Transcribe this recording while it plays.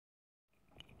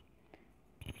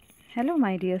Hello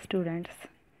my dear students.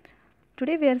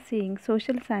 Today we are seeing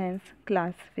Social Science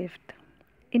class 5th.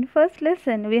 In first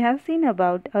lesson we have seen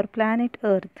about our planet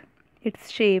Earth, its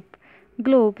shape,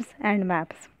 globes and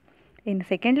maps. In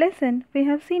second lesson we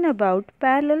have seen about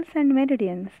parallels and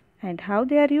meridians and how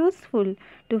they are useful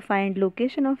to find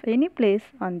location of any place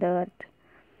on the earth.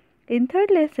 In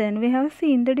third lesson we have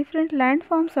seen the different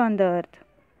landforms on the earth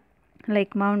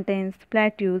like mountains,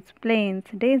 plateaus, plains,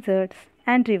 deserts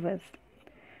and rivers.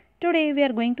 Today we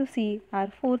are going to see our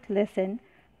fourth lesson,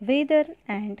 weather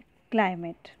and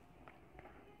climate.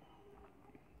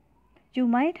 You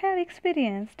might have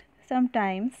experienced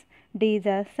sometimes days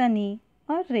are sunny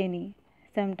or rainy,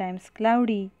 sometimes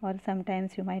cloudy, or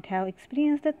sometimes you might have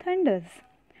experienced the thunders.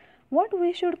 What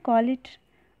we should call it,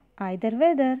 either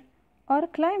weather or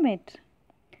climate?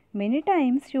 Many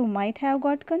times you might have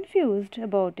got confused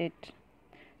about it.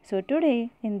 So today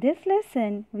in this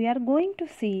lesson we are going to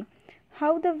see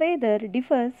how the weather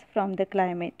differs from the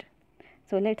climate.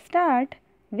 So let's start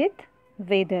with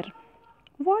weather.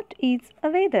 What is a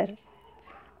weather?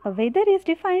 A weather is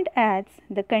defined as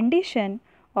the condition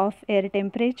of air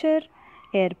temperature,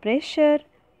 air pressure,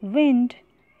 wind,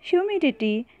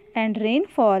 humidity and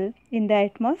rainfall in the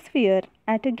atmosphere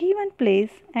at a given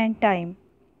place and time.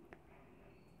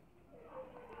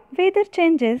 Weather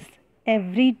changes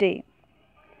every day.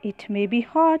 It may be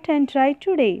hot and dry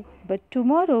today, but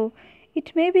tomorrow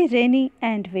it may be rainy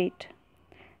and wet.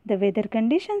 The weather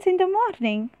conditions in the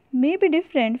morning may be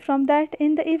different from that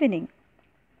in the evening.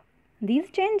 These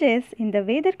changes in the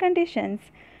weather conditions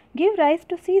give rise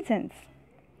to seasons.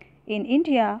 In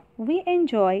India, we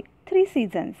enjoy 3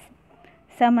 seasons: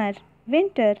 summer,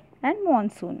 winter, and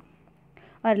monsoon.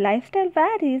 Our lifestyle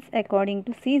varies according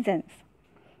to seasons.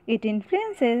 It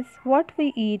influences what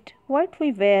we eat, what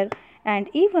we wear, and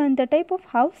even the type of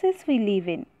houses we live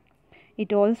in.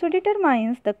 It also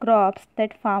determines the crops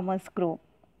that farmers grow.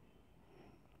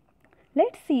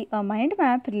 Let's see a mind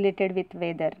map related with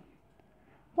weather.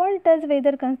 What does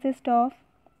weather consist of?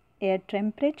 Air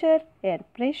temperature, air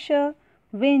pressure,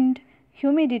 wind,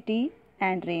 humidity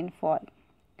and rainfall.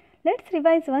 Let's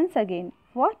revise once again.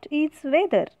 What is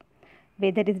weather?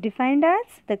 Weather is defined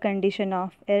as the condition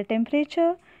of air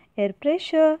temperature, air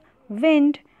pressure,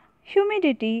 wind,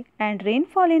 humidity and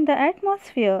rainfall in the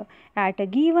atmosphere at a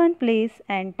given place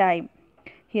and time.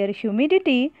 Here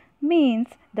humidity means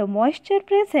the moisture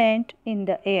present in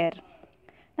the air.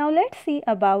 Now let's see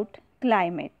about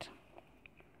climate.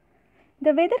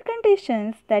 The weather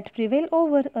conditions that prevail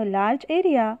over a large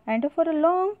area and for a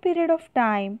long period of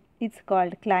time is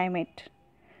called climate.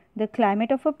 The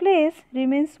climate of a place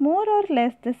remains more or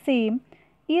less the same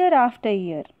year after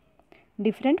year.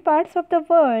 Different parts of the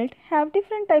world have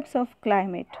different types of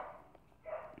climate.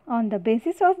 On the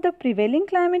basis of the prevailing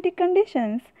climatic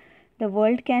conditions, the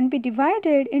world can be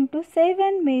divided into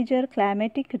 7 major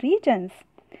climatic regions.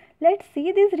 Let's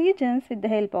see these regions with the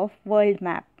help of world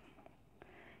map.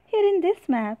 Here in this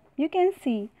map, you can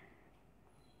see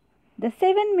the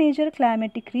 7 major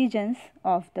climatic regions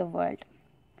of the world.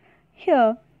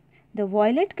 Here, the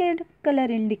violet color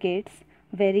indicates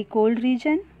very cold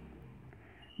region.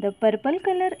 The purple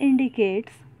color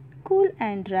indicates cool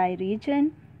and dry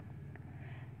region.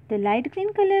 The light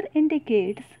green color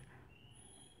indicates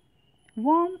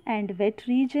warm and wet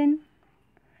region.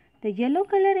 The yellow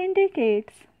color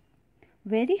indicates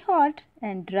very hot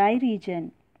and dry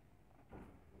region.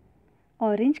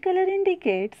 Orange color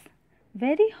indicates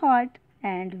very hot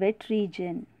and wet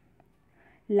region.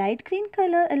 Light green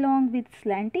color along with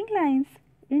slanting lines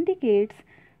indicates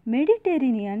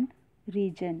Mediterranean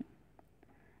region.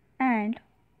 And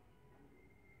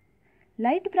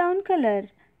light brown color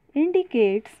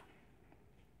indicates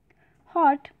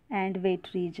hot and wet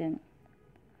region.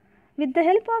 With the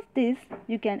help of this,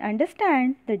 you can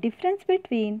understand the difference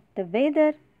between the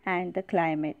weather and the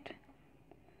climate.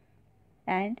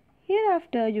 And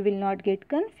hereafter you will not get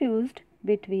confused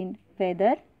between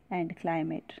weather and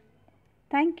climate.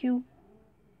 Thank you.